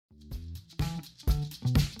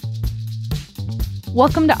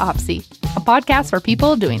Welcome to OPSI, a podcast for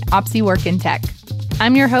people doing OPSI work in tech.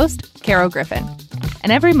 I'm your host, Caro Griffin,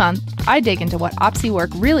 and every month I dig into what OPSI work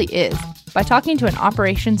really is by talking to an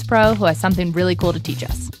operations pro who has something really cool to teach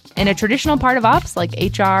us in a traditional part of ops like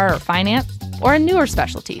HR or finance, or a newer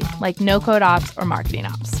specialty like no-code ops or marketing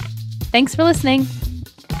ops. Thanks for listening.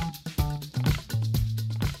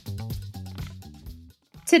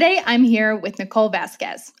 Today, I'm here with Nicole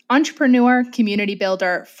Vasquez, entrepreneur, community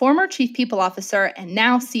builder, former chief people officer, and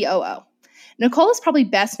now COO. Nicole is probably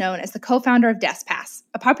best known as the co-founder of DeskPass,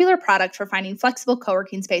 a popular product for finding flexible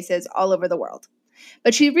co-working spaces all over the world.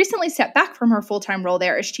 But she recently stepped back from her full-time role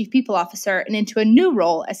there as chief people officer and into a new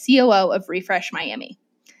role as COO of Refresh Miami.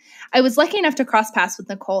 I was lucky enough to cross paths with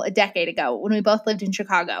Nicole a decade ago when we both lived in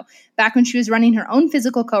Chicago, back when she was running her own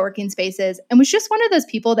physical co-working spaces and was just one of those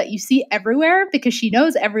people that you see everywhere because she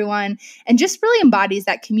knows everyone and just really embodies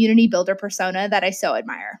that community builder persona that I so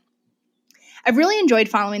admire. I've really enjoyed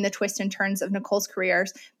following the twists and turns of Nicole's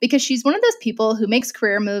careers because she's one of those people who makes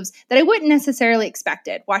career moves that I wouldn't necessarily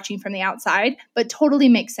expected watching from the outside, but totally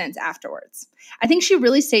makes sense afterwards. I think she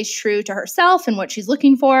really stays true to herself and what she's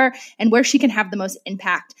looking for and where she can have the most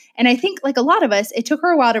impact. And I think, like a lot of us, it took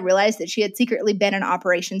her a while to realize that she had secretly been an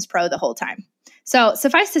operations pro the whole time. So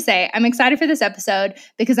suffice to say, I'm excited for this episode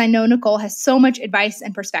because I know Nicole has so much advice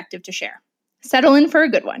and perspective to share. Settle in for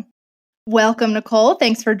a good one. Welcome, Nicole.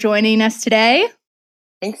 Thanks for joining us today.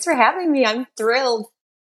 Thanks for having me. I'm thrilled.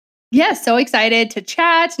 Yeah, so excited to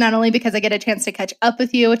chat, not only because I get a chance to catch up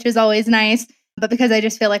with you, which is always nice, but because I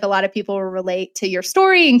just feel like a lot of people will relate to your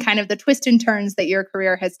story and kind of the twists and turns that your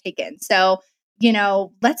career has taken. So,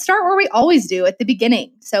 let's start where we always do at the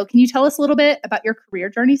beginning. So can you tell us a little bit about your career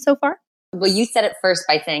journey so far? Well, you said it first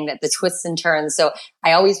by saying that the twists and turns. So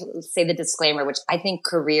I always say the disclaimer, which I think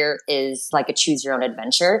career is like a choose your own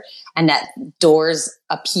adventure, and that doors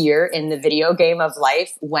appear in the video game of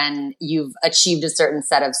life when you've achieved a certain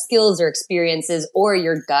set of skills or experiences, or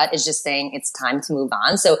your gut is just saying it's time to move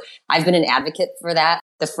on. So I've been an advocate for that.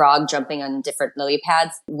 The frog jumping on different lily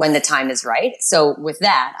pads when the time is right. So with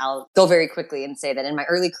that, I'll go very quickly and say that in my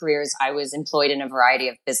early careers, I was employed in a variety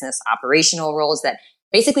of business operational roles that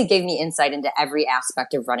basically gave me insight into every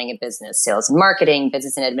aspect of running a business: sales and marketing,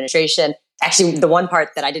 business and administration. Actually, the one part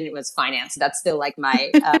that I didn't was finance. That's still like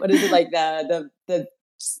my, what is it, like the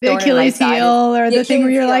Achilles heel, or the thing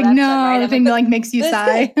where you're like, no, right? The thing that like makes you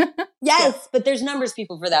sigh. Yes, but there's numbers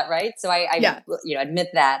people for that, right? So I admit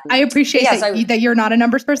that. I appreciate that you're not a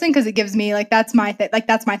numbers person, because it gives me that's my thing. Like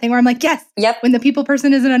that's my thing where I'm like, yes, yep. When the people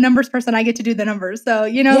person isn't a numbers person, I get to do the numbers. So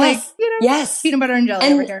yes, peanut butter and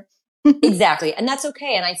jelly over here. Exactly. And that's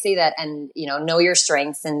okay. And I say that, and, know your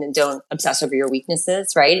strengths and don't obsess over your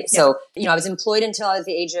weaknesses. Right. Yeah. So, I was employed until I was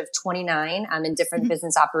the age of 29. I'm in different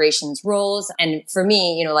business operations roles. And for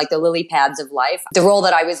me, like the lily pads of life, the role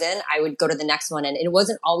that I was in, I would go to the next one. And it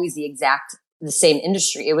wasn't always the same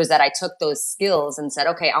industry. It was that I took those skills and said,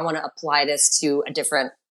 okay, I want to apply this to a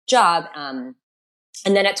different job.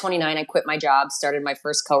 And then at 29, I quit my job, started my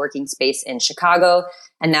first co-working space in Chicago.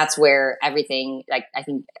 And that's where everything, I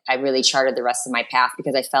think I really charted the rest of my path,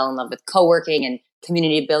 because I fell in love with co-working and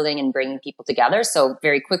community building and bringing people together. So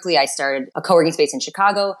very quickly, I started a co-working space in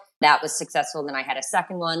Chicago. That was successful. Then I had a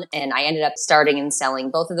second one, and I ended up starting and selling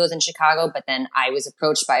both of those in Chicago. But then I was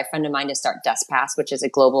approached by a friend of mine to start DeskPass, which is a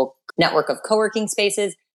global network of co-working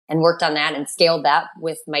spaces, and worked on that and scaled that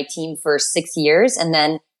with my team for 6 years. And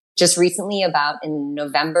then just recently, about in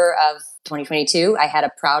November of 2022, I had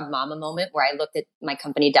a proud mama moment where I looked at my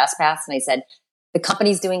company DeskPass and I said, the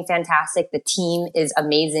company's doing fantastic. The team is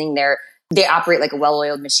amazing. They operate like a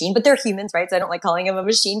well-oiled machine, but they're humans, right? So I don't like calling them a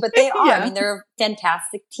machine, but they are. Yeah. I mean, they're a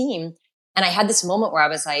fantastic team. And I had this moment where I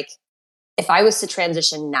was like, if I was to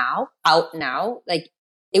transition out now,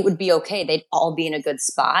 it would be okay. They'd all be in a good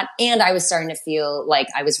spot. And I was starting to feel like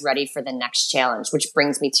I was ready for the next challenge, which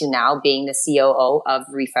brings me to now being the COO of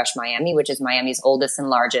Refresh Miami, which is Miami's oldest and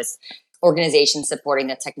largest organization supporting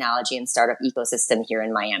the technology and startup ecosystem here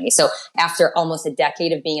in Miami. So after almost a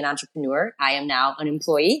decade of being an entrepreneur, I am now an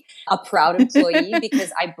employee, a proud employee,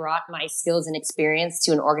 because I brought my skills and experience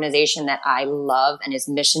to an organization that I love and is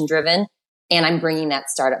mission driven. And I'm bringing that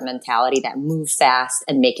startup mentality, that move fast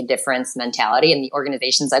and make a difference mentality. And the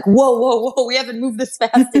organization's like, whoa, we haven't moved this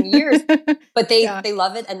fast in years. But they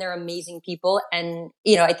love it, and they're amazing people. And,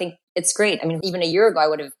 I think it's great. I mean, even a year ago, I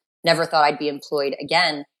would have never thought I'd be employed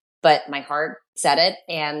again, but my heart said it.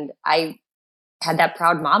 And I had that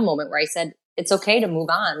proud mom moment where I said, it's okay to move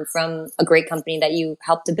on from a great company that you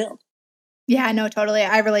helped to build. Yeah, no, totally.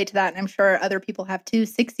 I relate to that. And I'm sure other people have too.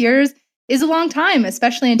 6 years is a long time,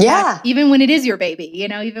 especially in tech, even when it is your baby,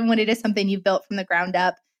 even when it is something you've built from the ground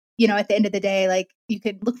up. at the end of the day, like you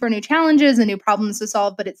could look for new challenges and new problems to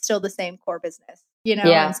solve, but it's still the same core business,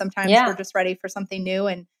 and sometimes we're just ready for something new.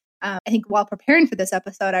 And I think while preparing for this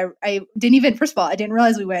episode, I didn't even, first of all, I didn't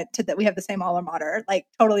realize we have the same alma mater, like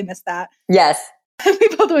totally missed that. Yes.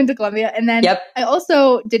 We both went to Columbia. And then I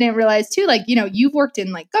also didn't realize too, like, you've worked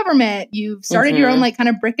in like government, you've started your own like kind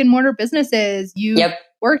of brick and mortar businesses, you've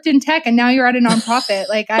worked in tech, and now you're at a nonprofit.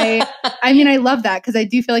 Like I love that, because I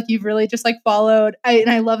do feel like you've really just like followed. And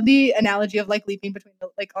I love the analogy of like leaping between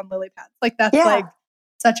like on lily pads. Like that's like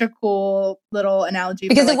such a cool little analogy,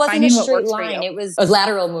 because for, it wasn't a straight line. It was a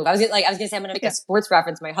lateral move. I was gonna say I'm gonna make a sports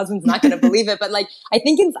reference. My husband's not gonna believe it, but like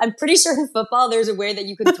I'm pretty sure in football there's a way that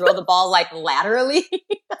you can throw the ball like laterally.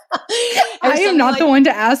 I am not the one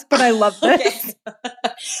to ask, but I love this.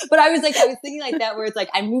 But I was thinking like that, where it's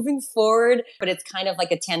like I'm moving forward, but it's kind of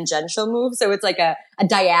like a tangential move, so it's like a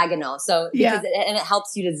diagonal. So and it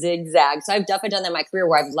helps you to zigzag. So I've definitely done that in my career,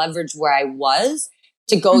 where I've leveraged where I was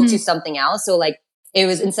to go to something else. So like, it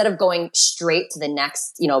was, instead of going straight to the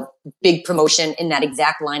next, big promotion in that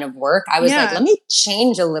exact line of work, I was like, let me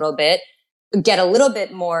change a little bit, get a little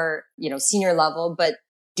bit more, senior level, but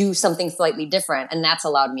do something slightly different. And that's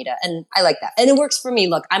allowed me to, and I like that. And it works for me.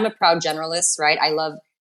 Look, I'm a proud generalist, right? I love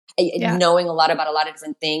knowing a lot about a lot of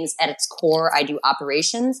different things. At its core, I do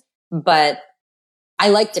operations, but I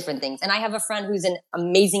like different things. And I have a friend who's an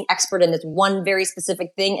amazing expert in this one very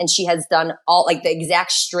specific thing. And she has done all like the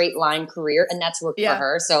exact straight line career, and that's worked for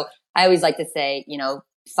her. So I always like to say,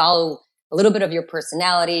 follow a little bit of your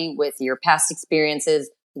personality with your past experiences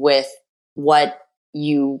with what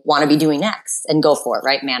you want to be doing next, and go for it,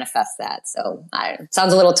 right? Manifest that. So it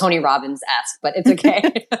sounds a little Tony Robbins-esque, but it's okay.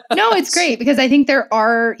 No, it's great, because I think there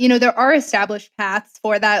are established paths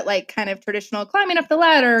for that, like kind of traditional climbing up the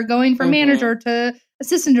ladder, going from manager to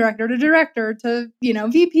assistant director to director to,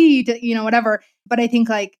 VP to, whatever. But I think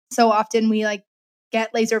like so often we like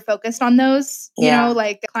get laser focused on those,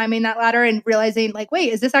 like climbing that ladder and realizing like,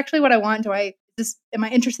 wait, is this actually what I want? Am I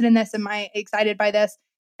interested in this? Am I excited by this?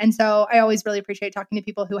 And so I always really appreciate talking to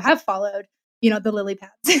people who have followed, the lily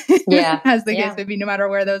pads, as the case may be, no matter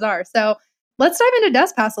where those are. So let's dive into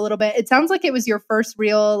DeskPass a little bit. It sounds like it was your first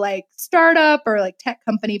real like startup or like tech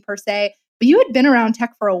company per se, but you had been around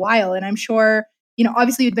tech for a while. And I'm sure,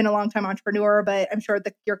 obviously you'd been a long time entrepreneur, but I'm sure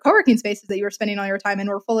your co-working spaces that you were spending all your time in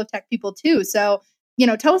were full of tech people too. So,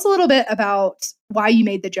 tell us a little bit about why you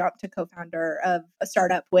made the jump to co-founder of a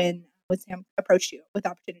startup when Sam approached you with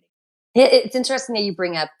opportunity. It's interesting that you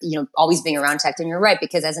bring up, always being around tech, and you're right,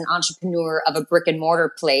 because as an entrepreneur of a brick and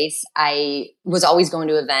mortar place, I was always going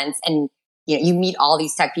to events, and you meet all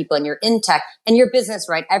these tech people, and you're in tech, and your business,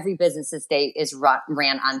 right? Every business this day is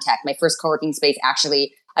ran on tech. My first co-working space,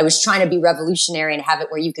 actually, I was trying to be revolutionary and have it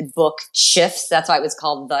where you could book shifts. That's why it was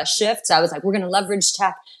called The Shift. So I was like, we're going to leverage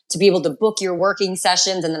tech to be able to book your working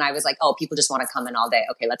sessions. And then I was like, oh, people just want to come in all day.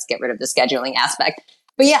 Okay, let's get rid of the scheduling aspect.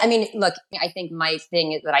 But yeah, I mean, look, I think my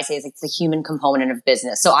thing that I say is it's the human component of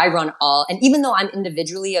business. So I run and even though I'm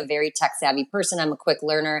individually a very tech savvy person, I'm a quick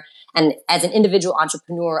learner. And as an individual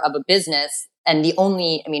entrepreneur of a business, and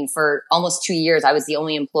for almost 2 years, I was the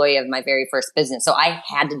only employee of my very first business. So I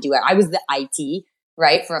had to do it. I was the IT,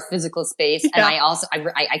 right, for a physical space. And I also,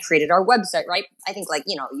 I created our website, right? I think like,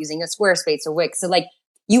 using a Squarespace or Wix. So like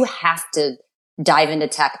you have to dive into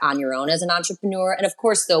tech on your own as an entrepreneur. And of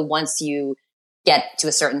course, though, once you get to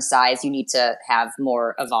a certain size, you need to have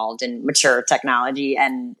more evolved and mature technology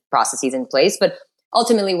and processes in place. But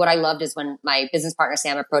ultimately, what I loved is when my business partner,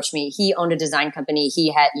 Sam, approached me. He owned a design company.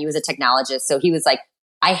 He was a technologist. So he was like,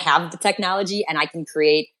 I have the technology and I can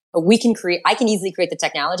easily create the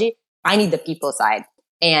technology. I need the people side.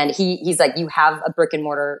 And he's like, you have a brick and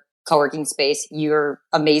mortar co-working space. You're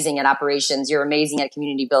amazing at operations. You're amazing at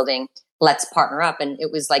community building. Let's partner up. And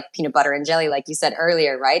it was like peanut butter and jelly, like you said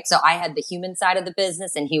earlier, right? So I had the human side of the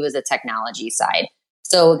business and he was a technology side.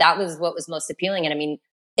 So that was what was most appealing. And I mean,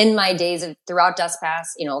 in my days throughout DeskPass,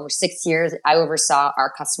 over 6 years, I oversaw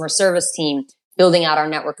our customer service team building out our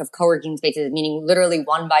network of co-working spaces, meaning literally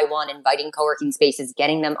one by one, inviting co-working spaces,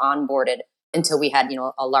 getting them onboarded until we had,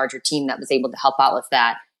 a larger team that was able to help out with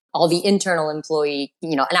that. All the internal employee,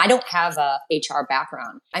 and I don't have a HR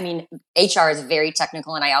background. I mean, HR is very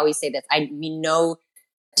technical. And I always say this, I mean, no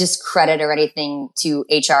discredit or anything to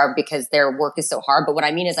HR because their work is so hard. But what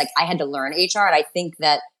I mean is like, I had to learn HR. And I think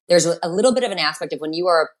that there's a little bit of an aspect of when you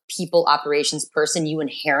are a people operations person, you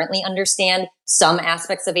inherently understand some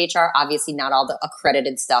aspects of HR, obviously not all the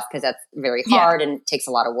accredited stuff because that's very hard and takes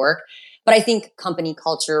a lot of work. But I think company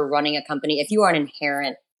culture, running a company, if you are an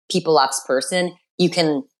inherent people ops person, you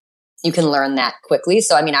can you can learn that quickly.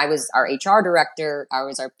 So, I mean, I was our HR director, I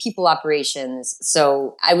was our people operations.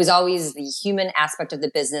 So I was always the human aspect of the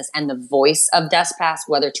business and the voice of DeskPass,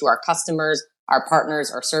 whether to our customers, our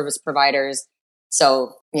partners, our service providers.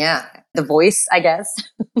 So yeah, the voice, I guess.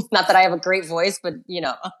 Not that I have a great voice, but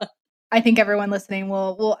I think everyone listening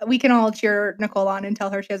we can all cheer Nicole on and tell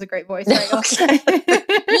her she has a great voice. Right?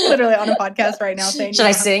 Literally on a podcast right now saying, should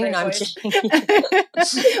I sing? No,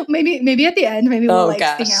 maybe at the end, maybe we'll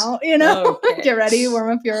sing out, Okay. Get ready,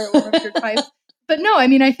 warm up your pipes. But no, I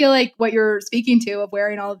mean, I feel like what you're speaking to of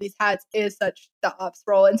wearing all of these hats is such the ops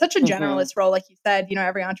role and such a generalist role. Like you said,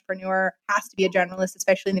 every entrepreneur has to be a generalist,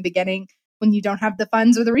 especially in the beginning, when you don't have the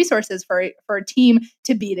funds or the resources for a team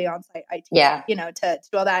to be the on-site IT, to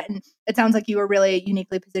do all that. And it sounds like you were really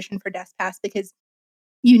uniquely positioned for DeskPass because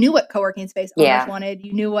you knew what co-working space owners wanted.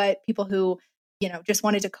 You knew what people who, just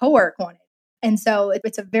wanted to co-work wanted. And so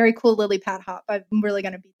it's a very cool lily pad hop. I'm really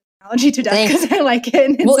going to beat the analogy to death because I like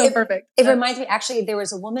it. It's perfect. It reminds me, actually, there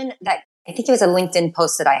was a woman that I think it was a LinkedIn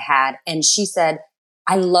post that I had, and she said,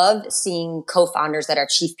 I love seeing co-founders that are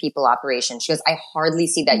chief people operations. She goes, I hardly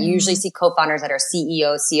see that. You usually see co-founders that are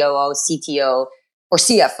CEO, COO, CTO, or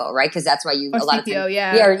CFO, right? Because that's why you, or a lot CPO, of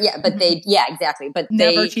times. Yeah, but exactly. But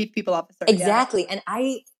never chief people officer. Exactly. Yeah.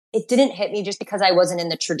 And it didn't hit me just because I wasn't in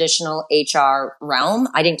the traditional HR realm.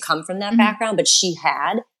 I didn't come from that background, but she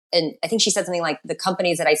had. And I think she said something like, the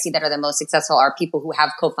companies that I see that are the most successful are people who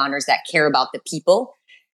have co-founders that care about the people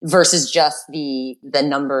versus just the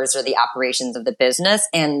numbers or the operations of the business.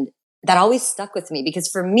 And that always stuck with me because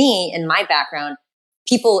for me, in my background,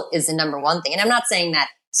 people is the number one thing. And I'm not saying that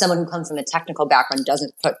someone who comes from a technical background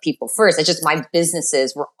doesn't put people first. It's just my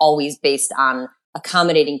businesses were always based on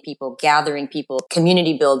accommodating people, gathering people,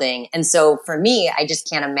 community building. And so for me, I just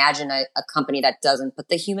can't imagine a company that doesn't put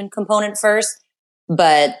the human component first.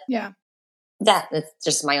 But that's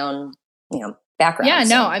just my own, background. Yeah,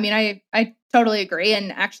 no, I mean, I totally agree.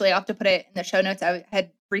 And actually, I'll have to put it in the show notes. I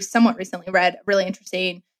had somewhat recently read a really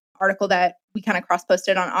interesting article that we kind of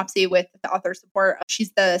cross-posted on Opsy with the author support.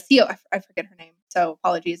 She's the CEO, I forget her name, so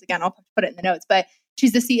apologies again, I'll put it in the notes, but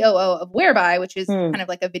she's the COO of Whereby, which is kind of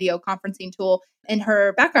like a video conferencing tool. And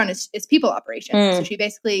her background is people operations. So she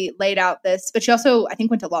basically laid out this, but she also, I think,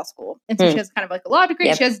 went to law school. And so she has kind of like a law degree.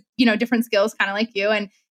 Yep. She has, different skills kind of like you, and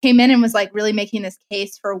came in and was like really making this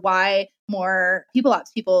case for why more people ops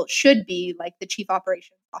people should be like the chief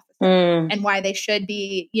operations officer and why they should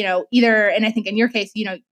be, either, and I think in your case,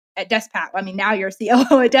 at DeskPass, I mean, now you're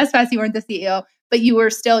COO at DeskPass, you weren't the CEO, but you were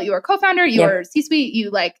a co-founder, you were C-suite,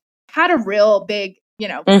 you had a real big, seat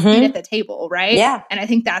at the table, right? Yeah. And I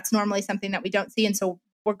think that's normally something that we don't see. And so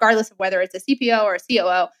regardless of whether it's a CPO or a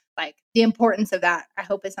COO, the importance of that, I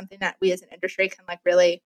hope is something that we as an industry can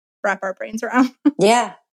really wrap our brains around.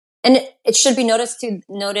 Yeah. And it should be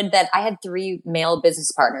noted that I had 3 male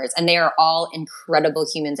business partners, and they are all incredible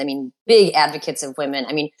humans. I mean, big advocates of women.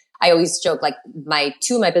 I mean, I always joke, 2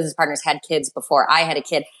 of my business partners had kids before I had a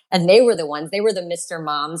kid, and they were the Mr.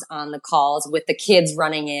 Moms on the calls with the kids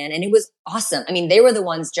running in. And it was awesome. I mean, they were the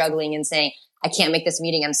ones juggling and saying, I can't make this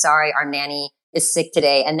meeting. I'm sorry. Our nanny is sick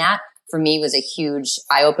today. And that for me was a huge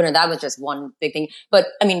eye opener. That was just one big thing. But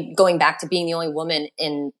I mean, going back to being the only woman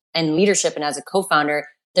in leadership and as a co-founder,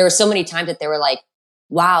 there were so many times that they were like,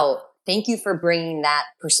 wow, thank you for bringing that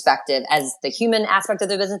perspective as the human aspect of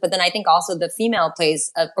the business. But then I think also the female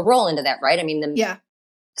plays a role into that, right? I mean,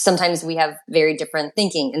 sometimes we have very different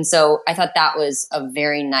thinking. And so I thought that was a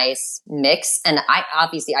very nice mix. And I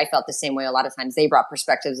felt the same way. A lot of times they brought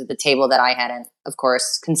perspectives at the table that I hadn't, of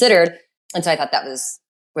course, considered. And so I thought that was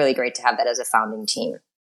really great to have that as a founding team.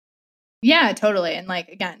 Yeah, totally. And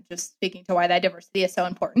again, just speaking to why that diversity is so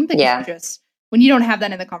important, because when you don't have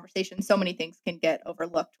that in the conversation, so many things can get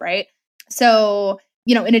overlooked, right? So,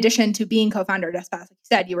 in addition to being co-founder of DeskPass, like you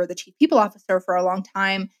said, you were the chief people officer for a long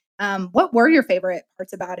time. What were your favorite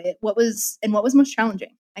parts about it? What was most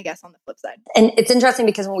challenging, I guess, on the flip side? And it's interesting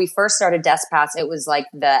because when we first started DeskPass, it was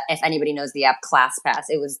if anybody knows the app ClassPass,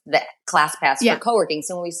 it was the ClassPass for co-working.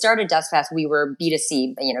 So when we started DeskPass, we were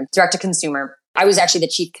B2C, direct to consumer. I was actually the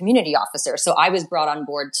chief community officer. So I was brought on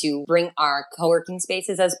board to bring our co-working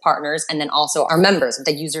spaces as partners and then also our members,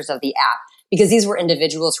 the users of the app, because these were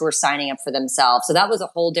individuals who were signing up for themselves. So that was a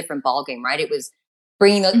whole different ballgame, right? It was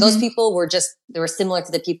bringing those people they were similar to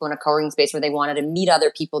the people in a co-working space where they wanted to meet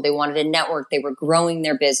other people. They wanted to network. They were growing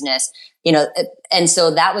their business, and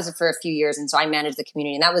so that was for a few years. And so I managed the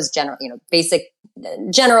community, and that was basic,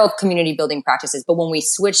 general community building practices. But when we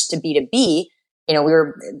switched to B2B, we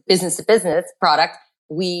were business to business product.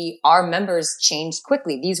 Our members changed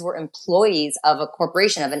quickly. These were employees of a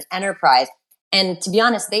corporation, of an enterprise. And to be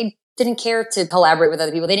honest, they didn't care to collaborate with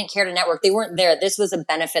other people. They didn't care to network. They weren't there. This was a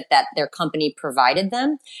benefit that their company provided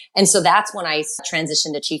them. And so that's when I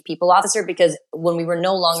transitioned to chief people officer, because when we were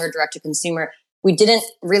no longer direct to consumer, we didn't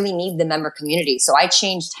really need the member community. So I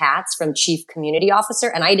changed hats from chief community officer,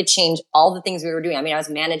 and I had to change all the things we were doing. I mean, I was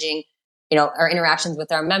managing, our interactions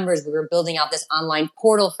with our members. We were building out this online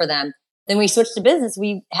portal for them. Then we switched to business.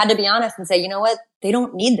 We had to be honest and say, you know what? They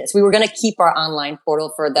don't need this. We were going to keep our online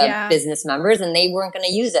portal for the business members, and they weren't going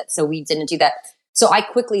to use it. So we didn't do that. So I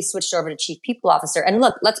quickly switched over to chief people officer. And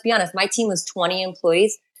look, let's be honest. My team was 20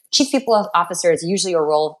 employees. Chief people officer is usually a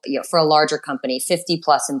role, for a larger company, 50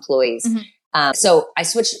 plus employees. Mm-hmm. So I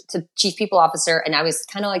switched to chief people officer, and I was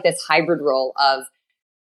kind of like this hybrid role of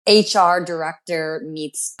HR director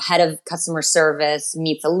meets head of customer service,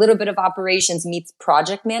 meets a little bit of operations, meets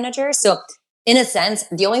project manager. So in a sense,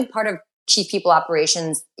 the only part of chief people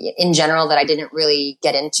operations in general that I didn't really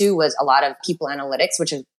get into was a lot of people analytics,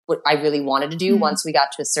 which is what I really wanted to do once we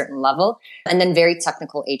got to a certain level. And then very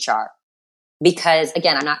technical HR. Because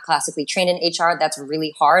again, I'm not classically trained in HR. That's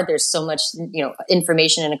really hard. There's so much,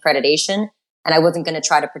 information and accreditation. And I wasn't going to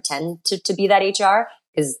try to pretend to be that HR,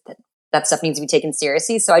 because that stuff needs to be taken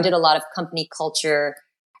seriously. So I did a lot of company culture,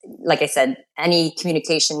 like I said, any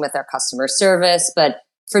communication with our customer service. But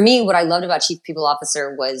for me, what I loved about chief people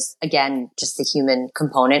officer was, again, just the human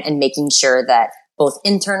component and making sure that both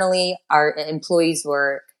internally our employees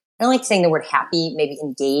were, I don't like saying the word happy, maybe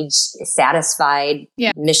engaged, satisfied,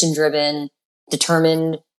 mission driven,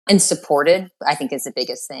 determined, and supported, I think is the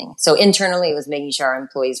biggest thing. So internally, it was making sure our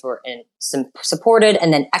employees were supported,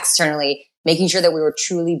 and then externally, making sure that we were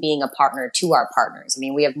truly being a partner to our partners. I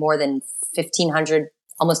mean, we have more than 1,500,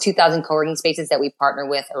 almost 2,000 co-working spaces that we partner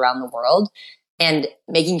with around the world, and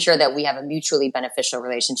making sure that we have a mutually beneficial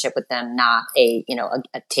relationship with them, not a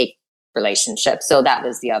take relationship. So that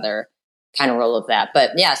was the other kind of role of that.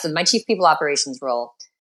 But yeah, so my chief people operations role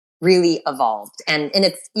really evolved. And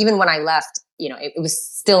it's, even when I left, it was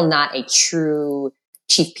still not a true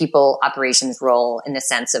chief people operations role in the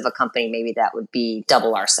sense of a company maybe that would be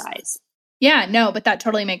double our size. Yeah, no, but that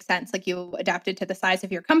totally makes sense. Like, you adapted to the size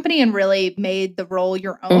of your company and really made the role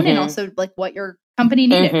your own, and also like what your company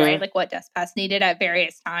needed, right? Like what DeskPass needed at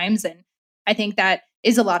various times. And I think that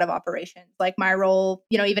is a lot of operations. Like my role,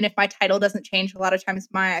 even if my title doesn't change, a lot of times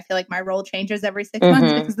I feel like my role changes every 6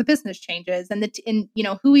 months because the business changes, and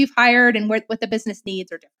who we've hired and what the business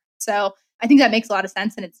needs are different. So I think that makes a lot of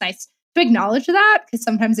sense, and it's nice to acknowledge that, because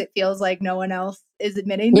sometimes it feels like no one else is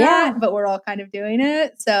admitting that, but we're all kind of doing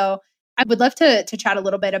it. So I would love to chat a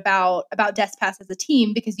little bit about DeskPass as a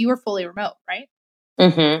team, because you were fully remote, right?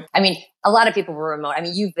 I mean, a lot of people were remote. I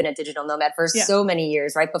mean, you've been a digital nomad for so many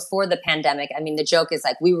years, right? Before the pandemic. I mean, the joke is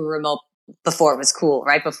like we were remote before it was cool,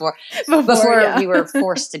 right? Before we were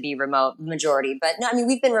forced to be remote majority. But no, I mean,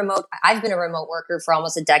 we've been remote. I've been a remote worker for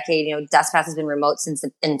almost a decade. DeskPass has been remote since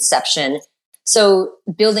the inception. So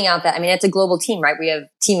building out that, I mean, it's a global team, right? We have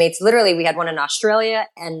teammates. Literally, we had one in Australia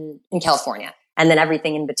and in California, and then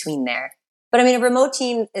everything in between there. But I mean, a remote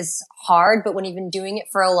team is hard, but when you've been doing it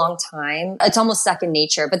for a long time, it's almost second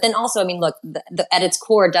nature. But then also, I mean, look, at its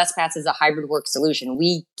core, DeskPass is a hybrid work solution.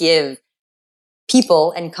 We give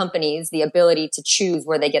people and companies the ability to choose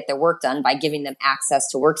where they get their work done by giving them access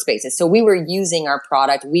to workspaces. So we were using our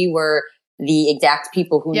product. We were the exact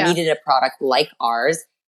people who needed a product like ours.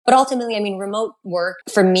 But ultimately, I mean, remote work,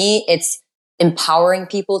 for me, it's empowering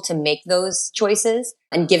people to make those choices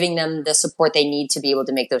and giving them the support they need to be able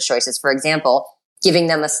to make those choices. For example, giving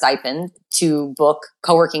them a stipend to book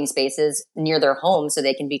co-working spaces near their home so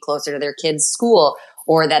they can be closer to their kids' school,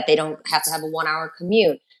 or that they don't have to have a 1-hour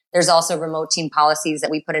commute. There's also remote team policies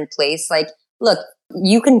that we put in place. Like, look,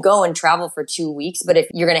 you can go and travel for 2 weeks, but if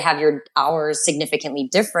you're going to have your hours significantly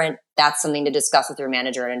different, that's something to discuss with your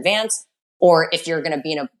manager in advance. Or if you're going to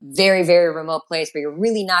be in a very, very remote place where you're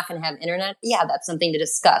really not going to have internet, that's something to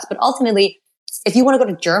discuss. But ultimately, if you want to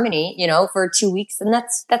go to Germany, for 2 weeks, then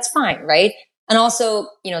that's fine, right? And also,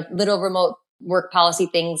 little remote work policy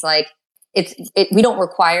things like we didn't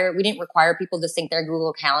require people to sync their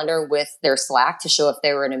Google Calendar with their Slack to show if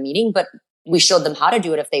they were in a meeting, but we showed them how to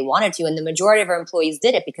do it if they wanted to. And the majority of our employees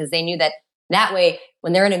did it because they knew that way,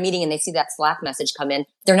 when they're in a meeting and they see that Slack message come in,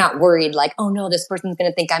 they're not worried like, oh no, this person's going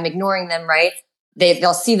to think I'm ignoring them, right?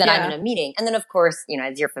 They'll see that I'm in a meeting. And then of course,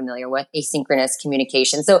 as you're familiar with, asynchronous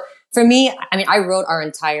communication. So for me, I mean, I wrote our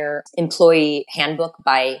entire employee handbook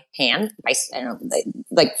by hand,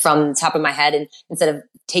 like from the top of my head, and instead of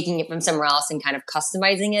taking it from somewhere else and kind of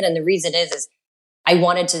customizing it. And the reason is I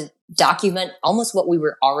wanted to document almost what we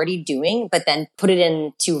were already doing, but then put it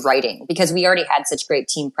into writing because we already had such great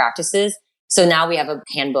team practices. So now we have a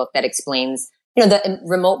handbook that explains, the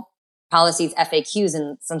remote policies, FAQs,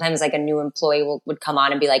 and sometimes like a new employee would come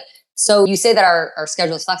on and be like, so you say that our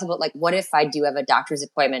schedule is flexible. Like, what if I do have a doctor's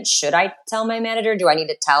appointment? Should I tell my manager? Do I need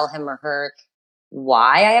to tell him or her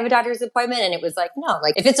why I have a doctor's appointment? And it was like, no,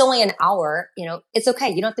 like if it's only an hour, it's okay.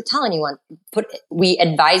 You don't have to tell anyone. We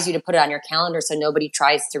advise you to put it on your calendar so nobody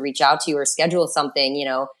tries to reach out to you or schedule something,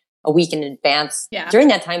 a week in advance during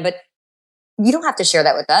that time. But you don't have to share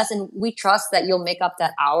that with us. And we trust that you'll make up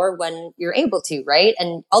that hour when you're able to, right?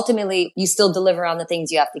 And ultimately, you still deliver on the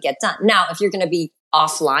things you have to get done. Now, if you're going to be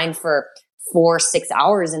offline for 4-6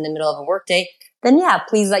 hours in the middle of a workday, then yeah,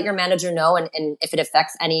 please let your manager know. And if it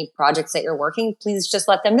affects any projects that you're working, please just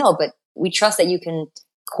let them know. But we trust that you can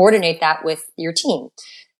coordinate that with your team.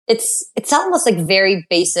 It's almost like very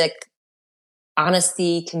basic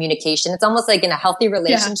honesty, communication. It's almost like in a healthy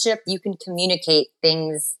relationship, you can communicate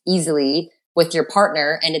things easily with your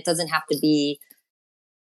partner, and it doesn't have to be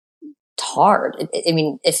hard. I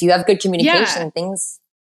mean, if you have good communication, things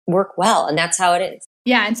work well, and that's how it is.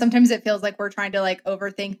 Yeah. And sometimes it feels like we're trying to like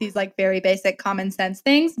overthink these like very basic common sense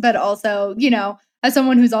things, but also, as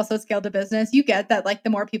someone who's also scaled a business, you get that like the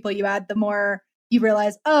more people you add, the more you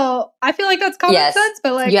realize, oh, I feel like that's common sense,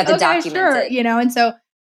 but like, you have to document it. And so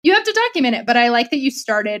you have to document it. But I like that you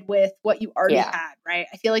started with what you already had, right?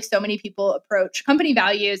 I feel like so many people approach company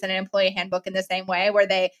values and an employee handbook in the same way, where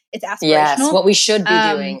it's aspirational. Yes, what we should be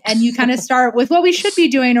doing. And you kind of start with what we should be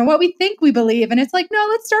doing or what we think we believe. And it's like, no,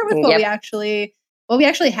 let's start with what we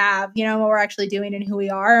actually have, what we're actually doing and who we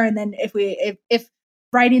are. And then if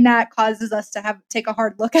writing that causes us to take a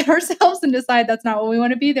hard look at ourselves and decide that's not what we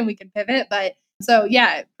want to be, then we can pivot. But so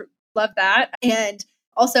yeah, love that. And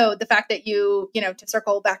also the fact that you, to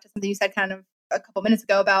circle back to something you said kind of a couple minutes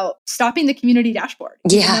ago about stopping the community dashboard.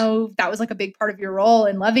 Yeah. Even though that was like a big part of your role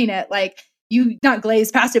and loving it, like you not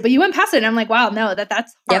glazed past it, but you went past it. And I'm like, wow, no,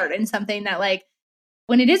 that's hard and something that like,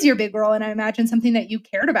 when it is your big role, and I imagine something that you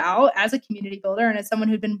cared about as a community builder and as someone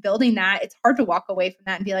who'd been building that, it's hard to walk away from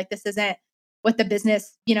that and be like, this isn't what the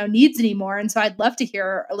business, needs anymore. And so I'd love to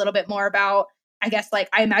hear a little bit more about, I guess, like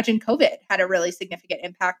I imagine COVID had a really significant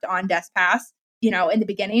impact on DeskPass, in the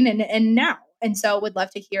beginning and now. And so would love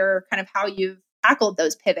to hear kind of how you've tackled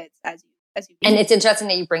those pivots as you. And it's interesting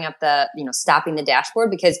that you bring up the, stopping the dashboard,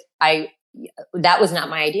 because that was not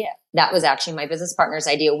my idea. That was actually my business partner's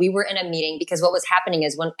idea. We were in a meeting because what was happening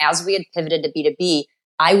is as we had pivoted to B2B,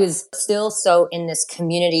 I was still so in this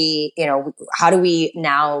community, how do we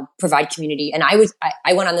now provide community? And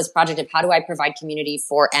I went on this project of how do I provide community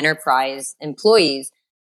for enterprise employees?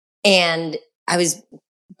 And I was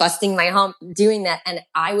busting my hump doing that. And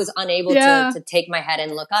I was unable to take my head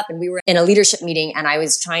and look up. And we were in a leadership meeting and I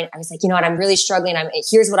was like, you know what, I'm really struggling.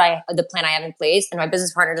 Here's the plan I have in place. And my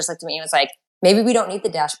business partner just looked at me and was like, maybe we don't need the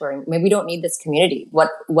dashboard. Maybe we don't need this community. What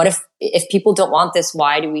if people don't want this,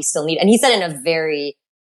 why do we still need it? And he said in a very,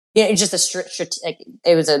 just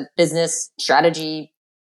it was a business strategy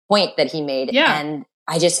point that he made. Yeah. And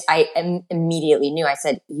I immediately knew, I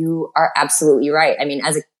said, you are absolutely right. I mean,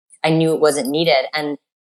 I knew it wasn't needed. And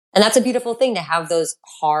that's a beautiful thing, to have those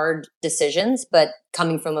hard decisions, but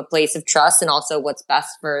coming from a place of trust and also what's best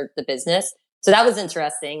for the business. So that was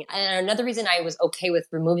interesting. And another reason I was okay with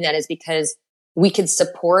removing that is because we could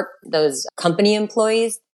support those company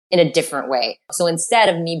employees in a different way. So instead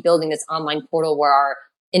of me building this online portal where our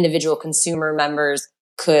individual consumer members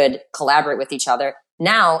could collaborate with each other,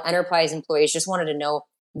 now enterprise employees just wanted to know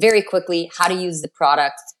very quickly how to use the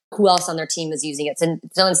product, who else on their team is using it.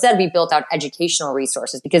 So instead we built out educational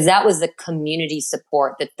resources because that was the community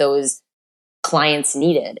support that those clients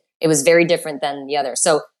needed. It was very different than the other.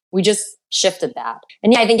 So we just shifted that.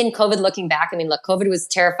 And yeah, I think in COVID, looking back, I mean, look, COVID was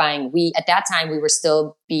terrifying. At that time, we were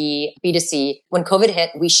still B2C. When COVID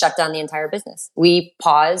hit, we shut down the entire business. We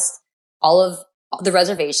paused all of the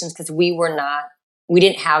reservations because we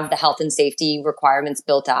didn't have the health and safety requirements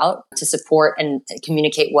built out to support and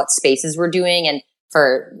communicate what spaces we're doing and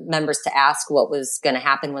for members to ask what was going to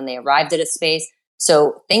happen when they arrived at a space.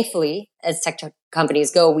 So thankfully, as tech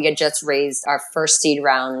companies go, we had just raised our first seed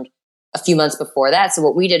round a few months before that. So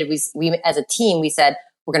what we did, we as a team, we said,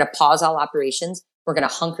 we're going to pause all operations. We're going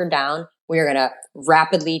to hunker down. We are going to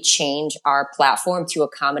rapidly change our platform to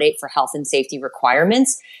accommodate for health and safety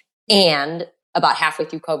requirements. And about halfway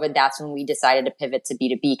through COVID, that's when we decided to pivot to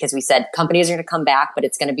B2B because we said companies are going to come back, but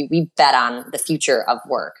it's going to be, we bet on the future of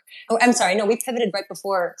work. Oh, I'm sorry. No, we pivoted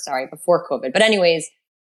before COVID. But anyways,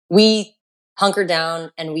 we hunkered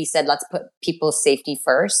down and we said, let's put people's safety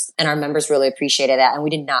first. And our members really appreciated that. And we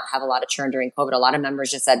did not have a lot of churn during COVID. A lot of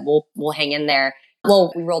members just said, we'll hang in there.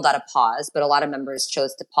 Well, we rolled out a pause, but a lot of members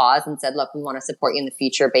chose to pause and said, look, we want to support you in the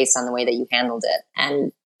future based on the way that you handled it.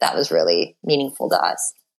 And that was really meaningful to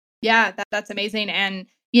us. Yeah, that's amazing. And,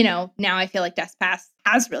 now I feel like DeskPass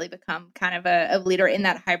has really become kind of a leader in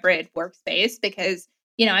that hybrid workspace because,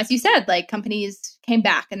 as you said, like companies came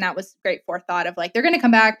back and that was great forethought of like, they're going to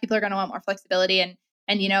come back. People are going to want more flexibility and,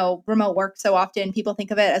 remote work. So often people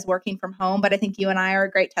think of it as working from home, but I think you and I are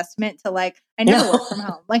a great testament to like, I never work from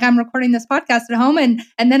home. Like I'm recording this podcast at home and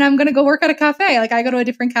then I'm going to go work at a cafe. Like I go to a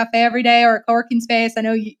different cafe every day or a co-working space. I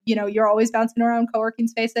know, you're always bouncing around co-working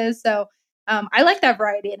spaces. So I like that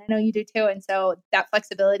variety, and I know you do too. And so that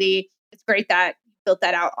flexibility, it's great that you built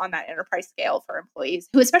that out on that enterprise scale for employees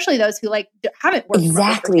who, especially those who like haven't worked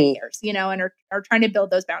remotely for 10 years, and are trying to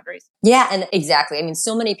build those boundaries. Yeah, and exactly. I mean,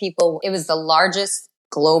 so many people, it was the largest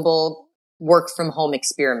global work from home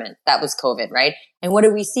experiment. That was COVID, right? And what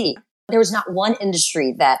do we see? There was not one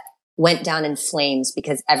industry that went down in flames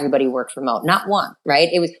because everybody worked remote. Not one, right?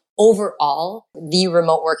 It was overall the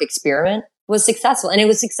remote work experiment was successful. And it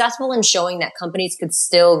was successful in showing that companies could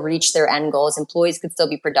still reach their end goals. Employees could still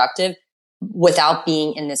be productive without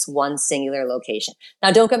being in this one singular location.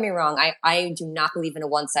 Now, don't get me wrong. I do not believe in a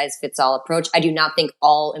one size fits all approach. I do not think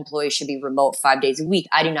all employees should be remote 5 days a week.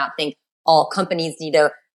 I do not think all companies need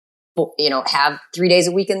to, have 3 days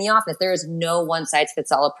a week in the office. There is no one size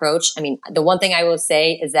fits all approach. I mean, the one thing I will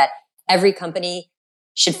say is that every company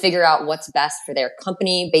should figure out what's best for their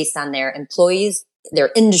company based on their employees,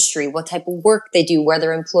 their industry, what type of work they do, where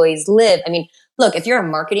their employees live. I mean, look, if you're a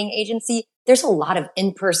marketing agency, there's a lot of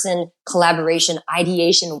in-person collaboration,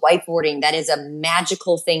 ideation, whiteboarding. That is a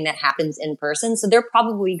magical thing that happens in person. So they're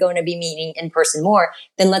probably going to be meeting in person more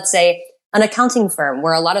than, let's say, an accounting firm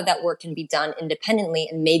where a lot of that work can be done independently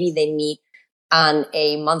and maybe they meet on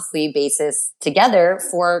a monthly basis together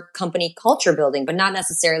for company culture building, but not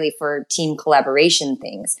necessarily for team collaboration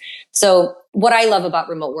things. So what I love about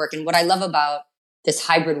remote work and what I love about this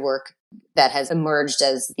hybrid work that has emerged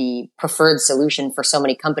as the preferred solution for so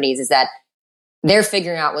many companies is that they're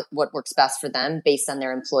figuring out what works best for them based on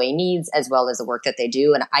their employee needs as well as the work that they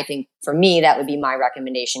do. And I think for me, that would be my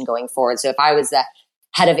recommendation going forward. So if I was the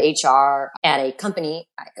head of HR at a company,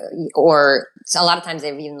 or a lot of times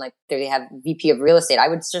they have VP of real estate, I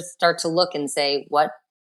would just start to look and say,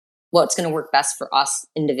 what's going to work best for us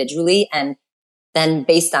individually? And then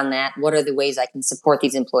based on that, what are the ways I can support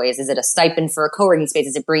these employees? Is it a stipend for a co-working space?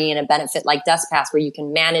 Is it bringing in a benefit like DeskPass where you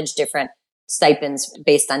can manage different stipends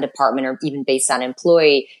based on department or even based on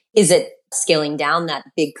employee? Is it scaling down that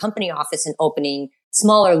big company office and opening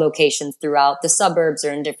smaller locations throughout the suburbs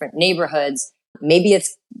or in different neighborhoods? Maybe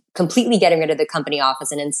it's completely getting rid of the company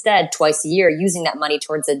office and instead twice a year using that money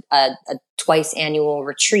towards a twice annual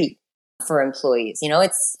retreat for employees.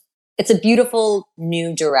 It's a beautiful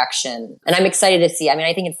new direction. And I'm excited to see. I mean,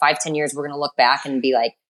 I think in 5-10 years, we're going to look back and be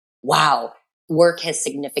like, wow, work has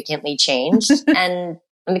significantly changed. And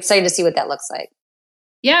I'm excited to see what that looks like.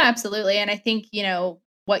 Yeah, absolutely. And I think,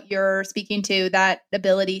 what you're speaking to, that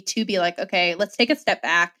ability to be like, okay, let's take a step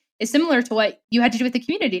back, is similar to what you had to do with the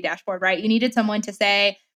community dashboard, right? You needed someone to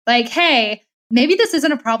say like, hey, maybe this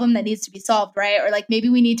isn't a problem that needs to be solved, right? Or like, maybe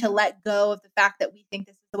we need to let go of the fact that we think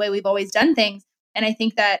this is the way we've always done things. And I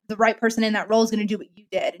think that the right person in that role is going to do what you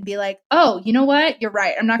did and be like, oh, you know what? You're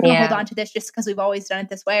right. I'm not going to hold on to this just because we've always done it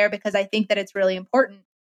this way, or because I think that it's really important.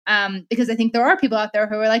 Because I think there are people out there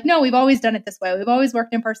who are like, no, we've always done it this way. We've always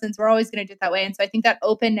worked in person. So we're always going to do it that way. And so I think that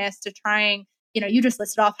openness to trying, you just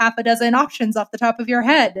listed off half a dozen options off the top of your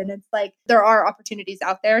head. And it's like, there are opportunities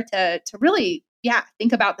out there to really,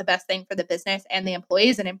 think about the best thing for the business and the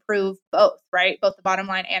employees and improve both, right? Both the bottom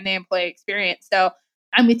line and the employee experience. So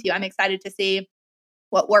I'm with you. I'm excited to see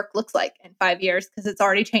what work looks like in 5 years because it's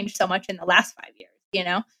already changed so much in the last 5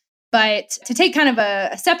 years, But to take kind of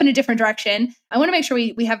a step in a different direction, I want to make sure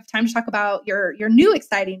we have time to talk about your new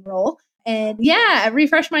exciting role and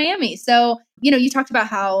Refresh Miami. So, you talked about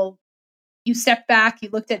how you stepped back, you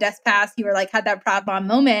looked at DeskPass, you were like, had that proud mom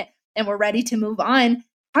moment and were ready to move on.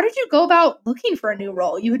 How did you go about looking for a new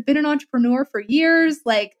role? You had been an entrepreneur for years.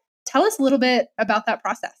 Like, tell us a little bit about that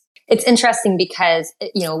process. It's interesting because,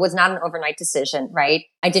 it was not an overnight decision, right?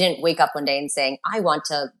 I didn't wake up one day and saying, I want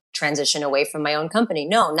to transition away from my own company.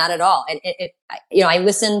 No, not at all. And I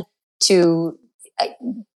listened to,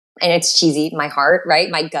 and it's cheesy, my heart, right?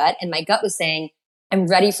 My gut. And my gut was saying, I'm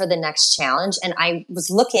ready for the next challenge. And I was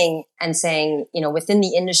looking and saying, within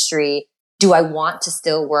the industry, do I want to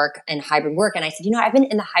still work in hybrid work? And I said, I've been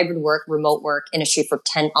in the hybrid work, remote work industry for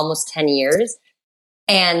almost 10 years.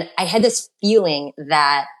 And I had this feeling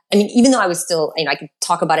that, even though I was still, I could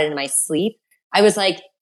talk about it in my sleep, I was like,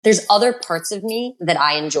 there's other parts of me that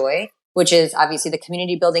I enjoy, which is obviously the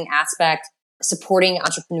community building aspect, supporting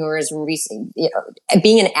entrepreneurs,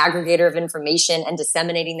 being an aggregator of information and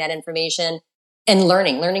disseminating that information, And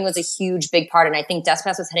learning was a huge, big part. And I think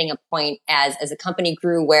DeskPass was hitting a point as the company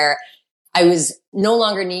grew where I was no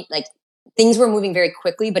longer things were moving very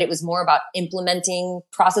quickly, but it was more about implementing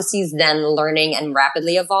processes than learning and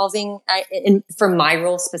rapidly evolving. For my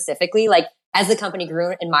role specifically, like as the company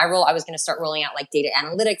grew in my role, I was going to start rolling out like data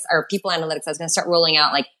analytics or people analytics. I was going to start rolling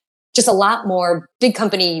out like just a lot more big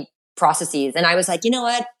company processes. And I was like, you know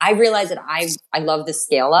what? I realized that I love the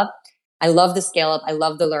scale up. I love the scale up. I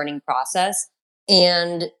love the learning process.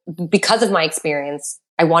 And because of my experience,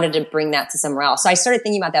 I wanted to bring that to somewhere else. So I started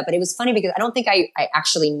thinking about that, but it was funny because I don't think I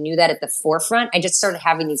actually knew that at the forefront. I just started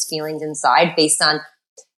having these feelings inside based on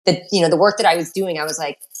the work that I was doing. I was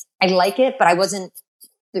like, I like it, but I wasn't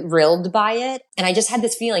thrilled by it. And I just had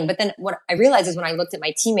this feeling. But then what I realized is when I looked at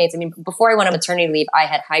my teammates, I mean, before I went on maternity leave, I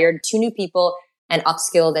had hired 2 new people and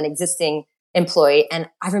upskilled an existing employee. And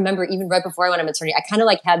I remember even right before I went on maternity, I kind of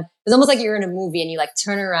like it was almost like you're in a movie and you like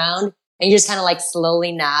turn around and you just kind of like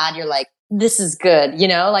slowly nod. You're like, this is good. You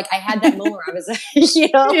know, like I had that moment where I was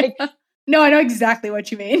like, like, no, I know exactly what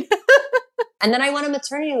you mean. And then I went on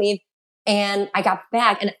maternity leave and I got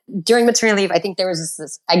back. And during maternity leave, I think there was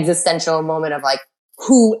this existential moment of like,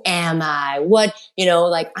 who am I? What,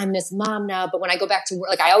 like I'm this mom now. But when I go back to work,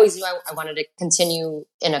 like I always knew I wanted to continue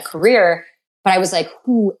in a career, but I was like,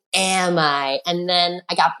 who am I? And then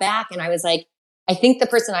I got back and I was like, I think the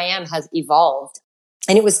person I am has evolved.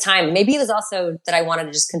 And it was time. Maybe it was also that I wanted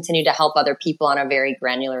to just continue to help other people on a very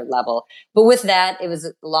granular level. But with that, it was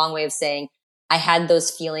a long way of saying I had those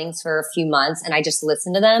feelings for a few months and I just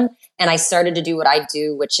listened to them. And I started to do what I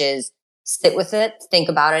do, which is sit with it, think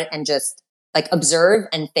about it, and just like observe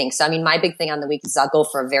and think. So, I mean, my big thing on the week is I'll go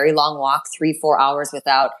for a very long walk, 3-4 hours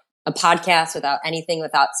without a podcast, without anything,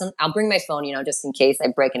 I'll bring my phone, just in case I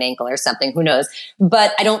break an ankle or something, who knows?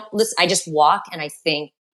 But I don't listen. I just walk and I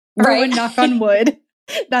think, right? Knock on wood.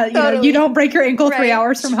 That totally. You don't break your ankle 3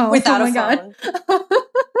 hours from home. Without a phone. God.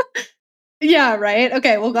 Yeah, right.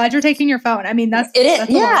 Okay, well, glad you're taking your phone. I mean, that's yeah.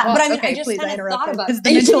 But I mean, okay, I just kind of thought about because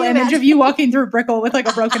the mental image of you walking through Brickell with like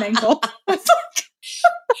a broken ankle.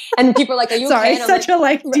 And people are like, "Are you Sorry, okay?" Sorry, such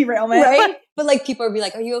a derailment, right? But like, people would be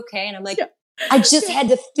like, "Are you okay?" And I'm like, I just had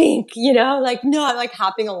to think, like, no, I'm like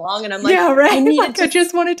hopping along, and I'm like, yeah, right. I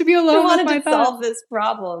just wanted to be alone. I wanted to solve this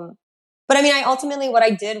problem. But I mean, what I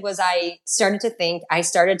did was I started to think. I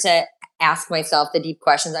started to ask myself the deep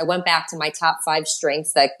questions. I went back to my top 5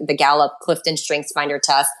 strengths, like the Gallup Clifton Strengths Finder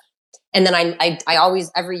test. And then I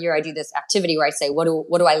always, every year I do this activity where I say, what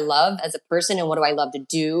do I love as a person and what do I love to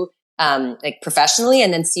do, like professionally,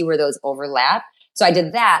 and then see where those overlap. So I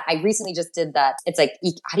did that. I recently just did that. It's like,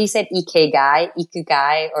 how do you say it?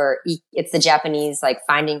 Ikigai, or it's the Japanese, like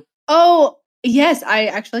finding. Oh, yes. I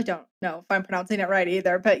actually don't know if I'm pronouncing it right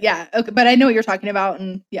either, but yeah. Okay. But I know what you're talking about.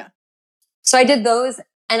 And yeah. So I did those.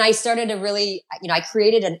 And I started to really, I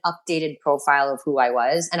created an updated profile of who I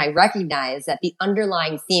was. And I recognized that the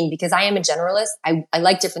underlying theme, because I am a generalist, I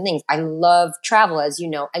like different things. I love travel, as you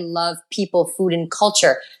know. I love people, food, and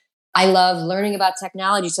culture. I love learning about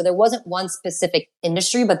technology. So there wasn't one specific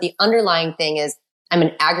industry, but the underlying thing is I'm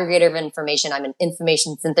an aggregator of information. I'm an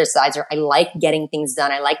information synthesizer. I like getting things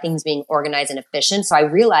done. I like things being organized and efficient. So I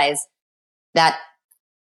realized that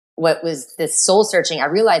what was this soul searching, I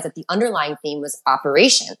realized that the underlying theme was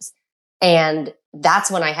operations. And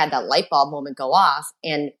that's when I had that light bulb moment go off.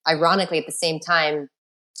 And ironically, at the same time,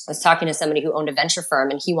 I was talking to somebody who owned a venture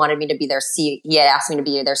firm and he wanted me to be he had asked me to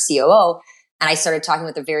be their COO. And I started talking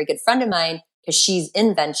with a very good friend of mine because she's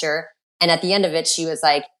in venture. And at the end of it, she was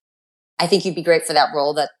like, I think you'd be great for that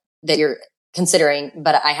role that you're considering,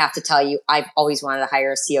 but I have to tell you, I've always wanted to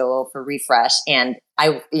hire a COO for Refresh. And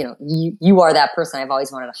you are that person I've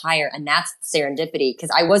always wanted to hire. And that's serendipity,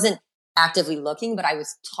 because I wasn't actively looking, but I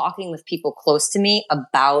was talking with people close to me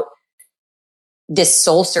about this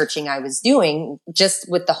soul searching I was doing, just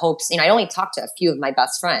with the hopes, I only talked to a few of my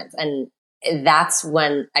best friends. And that's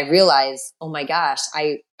when I realized, oh my gosh,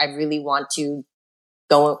 I really want to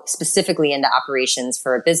go specifically into operations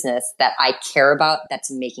for a business that I care about,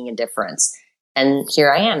 that's making a difference. And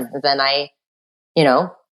here I am. Then I,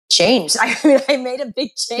 changed. I made a big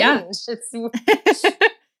change. Yeah.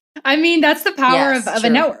 I mean, that's the power of sure. a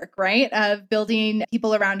network, right? Of building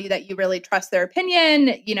people around you that you really trust their opinion,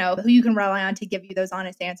 who you can rely on to give you those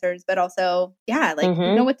honest answers, but also, you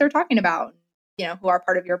know what they're talking about, who are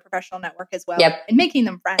part of your professional network as well. Yep. And making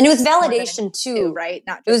them friends. And it was validation too, right?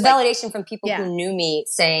 Not just it was validation from people who knew me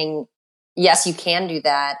saying, yes, you can do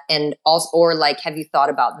that. And also, or like, have you thought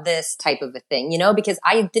about this type of a thing, because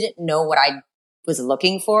I didn't know what I was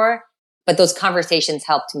looking for, but those conversations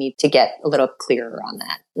helped me to get a little clearer on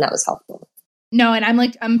that. And that was helpful. No, and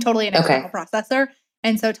I'm totally an external processor.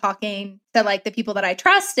 And so talking to like the people that I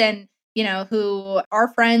trust and, who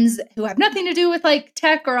are friends who have nothing to do with like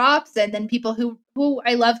tech or ops, and then people who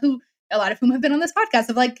I love, who a lot of whom have been on this podcast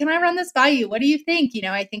of like, can I run this by you? What do you think?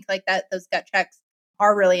 I think like that those gut checks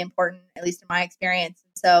are really important, at least in my experience.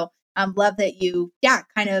 And so love that you,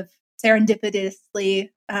 kind of serendipitously,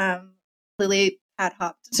 really ad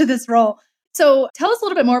hopped to this role. So tell us a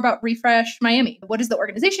little bit more about Refresh Miami. What does the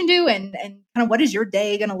organization do, and kind of what is your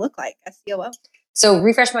day going to look like as COO? So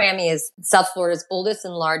Refresh Miami is South Florida's oldest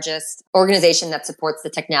and largest organization that supports the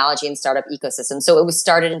technology and startup ecosystem. So it was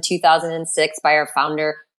started in 2006 by our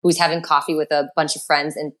founder, who was having coffee with a bunch of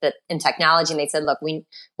friends in technology. And they said, look, we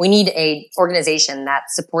need a organization that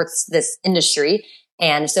supports this industry.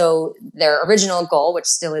 And so their original goal, which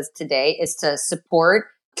still is today, is to support,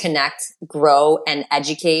 connect, grow, and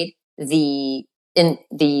educate in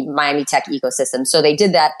the Miami tech ecosystem. So they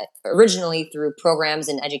did that originally through programs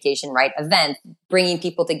and education, right? Events, bringing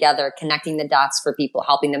people together, connecting the dots for people,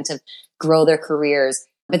 helping them to grow their careers.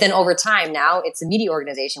 But then over time, now it's a media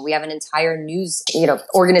organization. We have an entire news,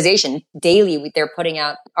 organization daily. They're putting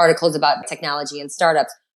out articles about technology and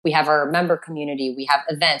startups. We have our member community. We have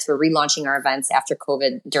events. We're relaunching our events after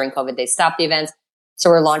COVID. During COVID, they stopped the events. So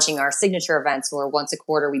we're launching our signature events where once a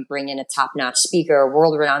quarter we bring in a top-notch speaker, a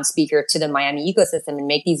world-renowned speaker to the Miami ecosystem and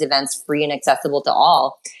make these events free and accessible to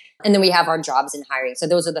all. And then we have our jobs and hiring. So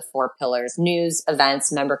those are the 4 pillars: news,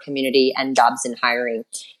 events, member community, and jobs and hiring.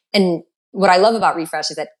 And what I love about Refresh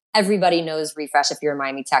is that everybody knows Refresh if you're in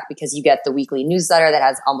Miami Tech, because you get the weekly newsletter that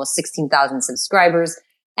has almost 16,000 subscribers.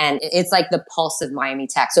 And it's like the pulse of Miami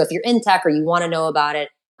Tech. So if you're in tech or you want to know about it,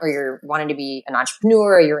 or you're wanting to be an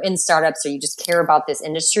entrepreneur, or you're in startups, or you just care about this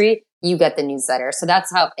industry, you get the newsletter. So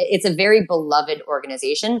that's how it's a very beloved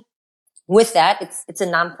organization. With that, it's a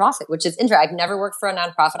nonprofit, which is interesting. I've never worked for a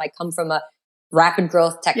nonprofit. I come from a rapid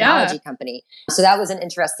growth technology company. So that was an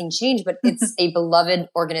interesting change, but it's a beloved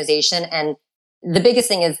organization. And the biggest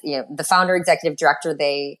thing is, the founder, executive director,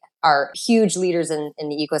 they are huge leaders in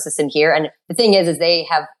the ecosystem here. And the thing is they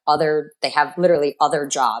have literally other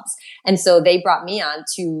jobs. And so they brought me on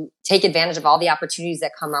to take advantage of all the opportunities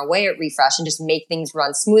that come our way at Refresh and just make things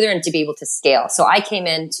run smoother and to be able to scale. So I came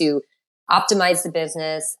in to optimize the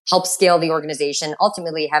business, help scale the organization,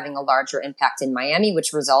 ultimately having a larger impact in Miami,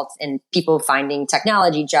 which results in people finding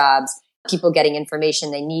technology jobs, people getting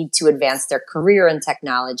information they need to advance their career in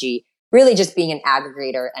technology, really just being an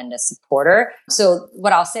aggregator and a supporter. So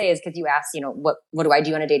what I'll say is, because you asked, what do I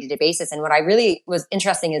do on a day-to-day basis? And what I really was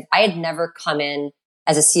interesting is I had never come in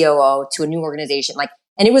as a COO to a new organization,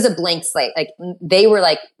 and it was a blank slate. They were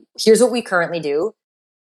like, here's what we currently do,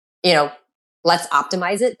 let's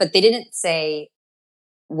optimize it. But they didn't say,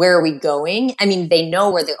 where are we going? I mean, they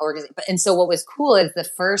know where the organization, and so what was cool is the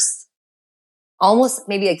first almost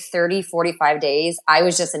maybe 30, 45 days, I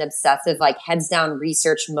was just an obsessive, heads down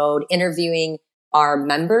research mode, interviewing our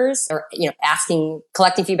members or,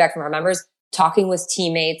 collecting feedback from our members, talking with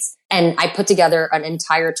teammates. And I put together an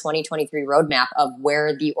entire 2023 roadmap of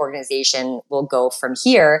where the organization will go from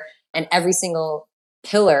here. And every single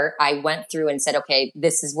pillar I went through and said, okay,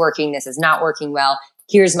 this is working. This is not working well.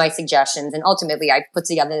 Here's my suggestions. And ultimately I put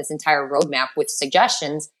together this entire roadmap with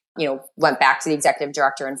suggestions, went back to the executive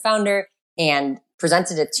director and founder and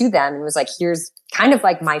presented it to them and was like, here's kind of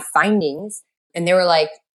my findings. And they were like,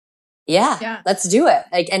 yeah, let's do it.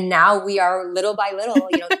 And now we are little by little,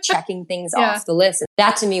 checking things off the list. And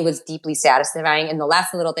that to me was deeply satisfying. And the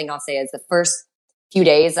last little thing I'll say is the first few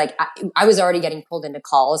days, I was already getting pulled into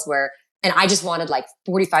calls and I just wanted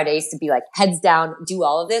 45 days to be heads down, do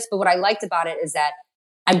all of this. But what I liked about it is that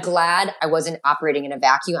I'm glad I wasn't operating in a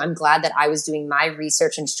vacuum. I'm glad that I was doing my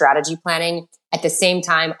research and strategy planning at the same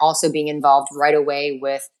time, also being involved right away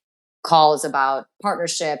with calls about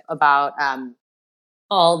partnership, about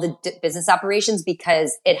all the business operations,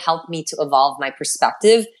 because it helped me to evolve my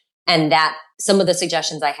perspective. And that some of the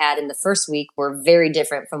suggestions I had in the first week were very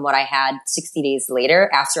different from what I had 60 days later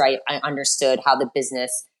after I understood how the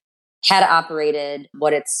business had operated,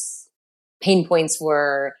 what its pain points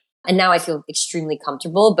were. And now I feel extremely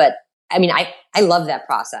comfortable. But I mean, I love that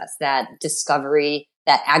process, that discovery,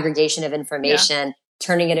 that aggregation of information,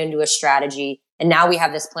 turning it into a strategy. And now we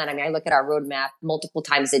have this plan. I mean, I look at our roadmap multiple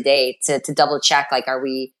times a day to double check, are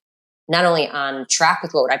we not only on track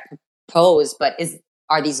with what I propose, but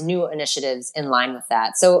are these new initiatives in line with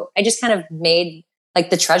that? So I just kind of made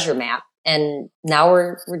the treasure map. And now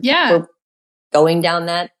we're going down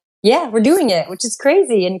that. Yeah, we're doing it, which is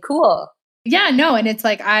crazy and cool. Yeah, no. And it's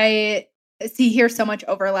I see here so much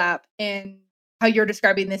overlap in how you're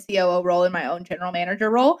describing the COO role in my own general manager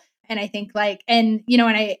role. And I think and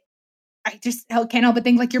I I just can't help but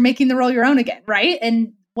think like you're making the role your own again, right?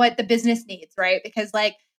 And what the business needs, right? Because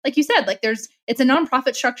like you said, like it's a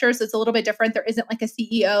nonprofit structure, so it's a little bit different. There isn't like a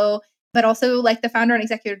CEO, but also like the founder and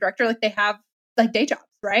executive director, like they have like day jobs,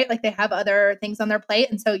 right? Like they have other things on their plate.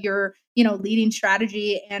 And so you're, leading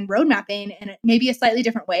strategy and road mapping in maybe a slightly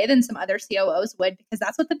different way than some other COOs would, because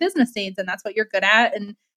that's what the business needs and that's what you're good at.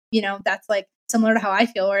 And, that's like similar to how I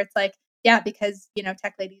feel, where it's like, yeah, because,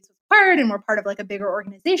 Tech Ladies was acquired and we're part of like a bigger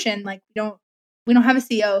organization. Like we don't have a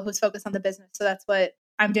CEO who's focused on the business. So that's what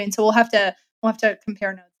I'm doing. So we'll have to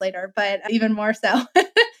compare notes later, but even more so.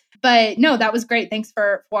 But no, that was great. Thanks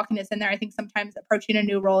for walking us in there. I think sometimes approaching a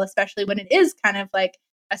new role, especially when it is kind of like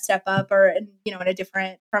a step up or, in a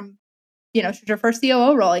different from, your first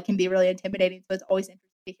COO role, it can be really intimidating. So it's always interesting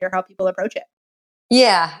to hear how people approach it.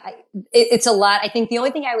 Yeah, it's a lot. I think the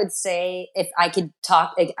only thing I would say, if I could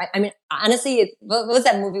talk, I mean, honestly, what was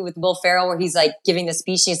that movie with Will Ferrell where he's like giving the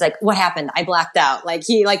speech and he's like, "What happened? I blacked out." Like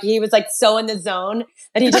he was like so in the zone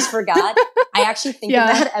that he just forgot. I actually think of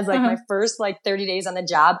that as like my first like 30 days on the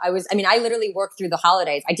job. I literally worked through the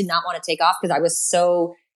holidays. I did not want to take off because I was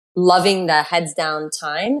so loving the heads down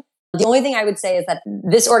time. The only thing I would say is that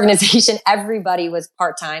this organization, everybody was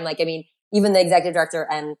part-time. Like, I mean, even the executive director,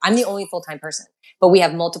 and I'm the only full-time person, but we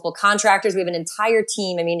have multiple contractors. We have an entire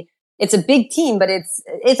team. I mean, it's a big team, but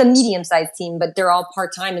it's a medium-sized team, but they're all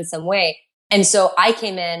part-time in some way. And so I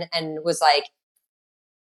came in and was like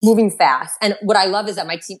moving fast. And what I love is that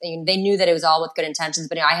my team, they knew that it was all with good intentions,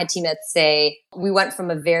 but I had teammates say we went from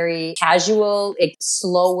a very casual, like,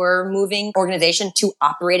 slower moving organization to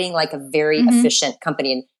operating like a very efficient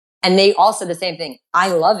company. And they all said the same thing. I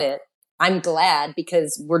love it. I'm glad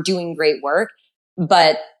because we're doing great work,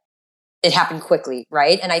 but it happened quickly,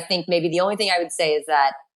 right? And I think maybe the only thing I would say is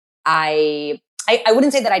that I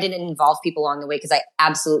wouldn't say that I didn't involve people along the way, because I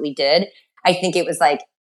absolutely did. I think it was like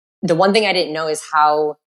the one thing I didn't know is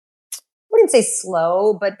how, I wouldn't say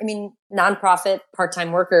slow, but I mean, nonprofit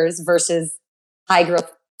part-time workers versus high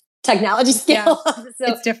growth technology scale. Yeah,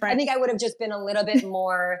 so it's different. I think I would have just been a little bit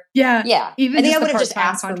more. Yeah. Even I think I would have just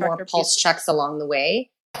asked for more pulse checks along the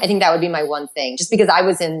way. I think that would be my one thing, just because I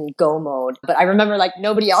was in go mode, but I remember like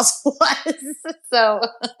nobody else was. So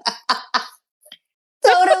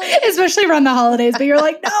totally. Especially around the holidays, but you're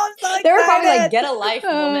like, no, I'm so excited. They were probably like, get a life,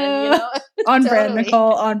 woman, On brand,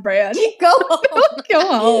 Nicole, on brand. Go home. Go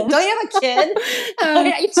home. Don't you have a kid?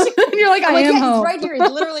 You're like, I am home. It's right here.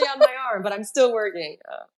 It's literally on my arm, but I'm still working.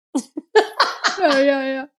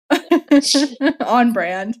 Yeah. On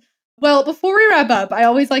brand. Well, before we wrap up, I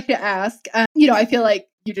always like to ask, I feel like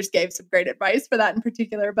you just gave some great advice for that in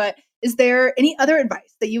particular, but is there any other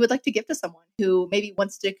advice that you would like to give to someone who maybe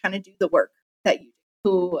wants to kind of do the work that you do,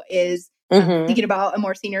 who is thinking about a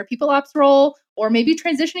more senior people ops role, or maybe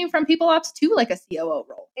transitioning from people ops to like a COO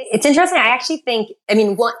role? It's interesting. I actually think,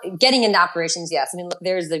 getting into operations, yes. I mean, look,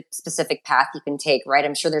 there's a specific path you can take, right?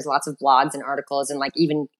 I'm sure there's lots of blogs and articles and like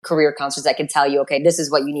even career counselors that can tell you, okay, this is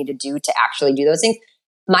what you need to do to actually do those things.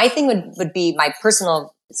 My thing would be my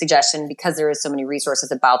personal suggestion, because there is so many resources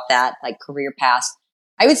about that, like career paths.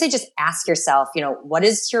 I would say just ask yourself, what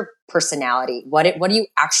is your personality? What do you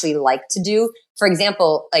actually like to do? For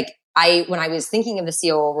example, like when I was thinking of the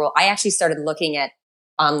COO role, I actually started looking at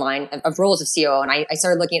online of roles of COO, and I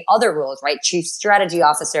started looking at other roles, right? Chief strategy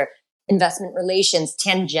officer, investment relations,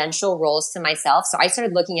 tangential roles to myself. So I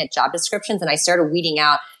started looking at job descriptions and I started weeding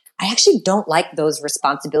out, I actually don't like those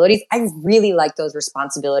responsibilities. I really like those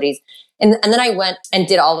responsibilities. And then I went and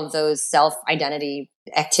did all of those self-identity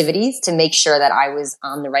activities to make sure that I was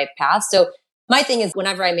on the right path. So my thing is,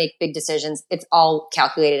 whenever I make big decisions, it's all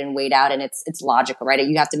calculated and weighed out, and it's logical, right?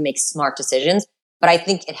 You have to make smart decisions. But I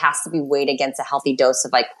think it has to be weighed against a healthy dose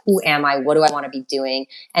of like, who am I? What do I want to be doing?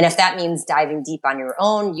 And if that means diving deep on your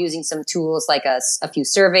own, using some tools like a few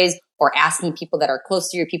surveys, or asking people that are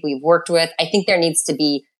close to you, people you've worked with, I think there needs to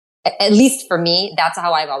be, at least for me, that's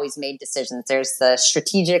how I've always made decisions. There's the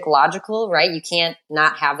strategic, logical, right? You can't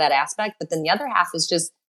not have that aspect. But then the other half is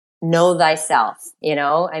just know thyself,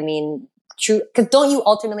 true. Because don't you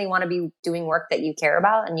ultimately want to be doing work that you care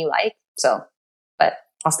about and you like? So, but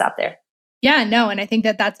I'll stop there. Yeah, no. And I think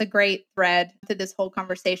that that's a great thread to this whole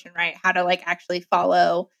conversation, right? How to like actually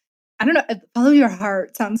follow, follow your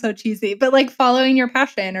heart sounds so cheesy, but like following your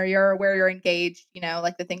passion or where you're engaged,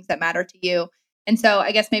 like the things that matter to you. And so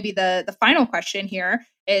I guess maybe the final question here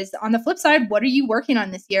is, on the flip side, what are you working on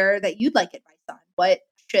this year that you'd like advice on? What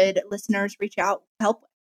should listeners reach out to help with?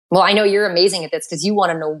 Well, I know you're amazing at this because you won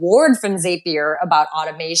an award from Zapier about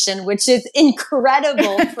automation, which is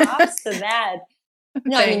incredible. Props to that.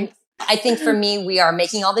 No, I think for me, we are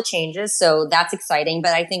making all the changes. So that's exciting.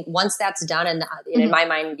 But I think once that's done and in my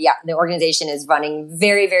mind, the organization is running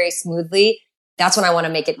very, very smoothly. That's when I want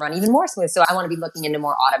to make it run even more smooth. So I want to be looking into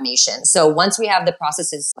more automation. So once we have the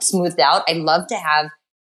processes smoothed out, I'd love to have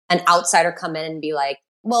an outsider come in and be like,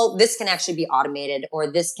 well, this can actually be automated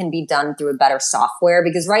or this can be done through a better software.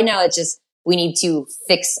 Because right now it's just, we need to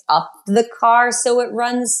fix up the car so it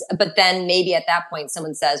runs. But then maybe at that point,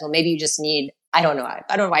 someone says, well, maybe you just need, I don't know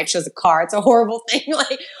why it shows a car. It's a horrible thing.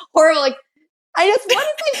 Horrible. I just want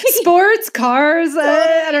to sports cars.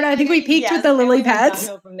 I don't know. I think we peaked with the lily pads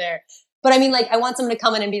from there. But I mean, I want someone to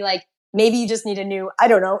come in and be like, maybe you just need a new, I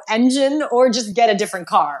don't know, engine or just get a different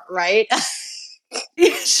car, right?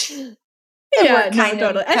 Totally. I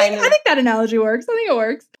think that analogy works. I think it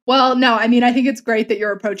works. Well, no, I mean, I think it's great that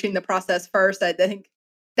you're approaching the process first. I think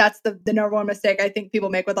that's the number one mistake I think people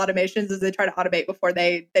make with automations is they try to automate before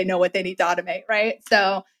they know what they need to automate, right?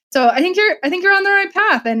 So I think you're on the right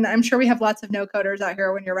path, and I'm sure we have lots of no coders out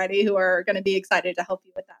here when you're ready who are going to be excited to help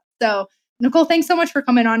you with that. So Nicole, thanks so much for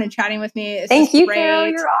coming on and chatting with me. Thank you, Carol.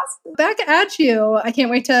 You're awesome. Back at you. I can't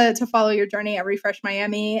wait to follow your journey at Refresh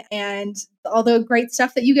Miami and all the great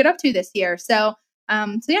stuff that you get up to this year. So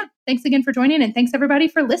yeah, thanks again for joining, and thanks everybody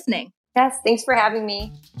for listening. Yes, thanks for having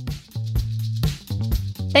me.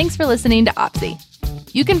 Thanks for listening to OPSI.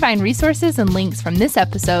 You can find resources and links from this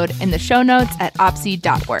episode in the show notes at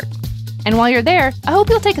opsi.org. And while you're there, I hope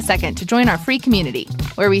you'll take a second to join our free community,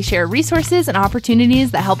 where we share resources and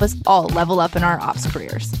opportunities that help us all level up in our ops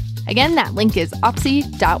careers. Again, that link is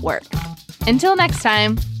opsi.org. Until next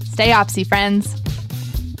time, stay OPSI, friends.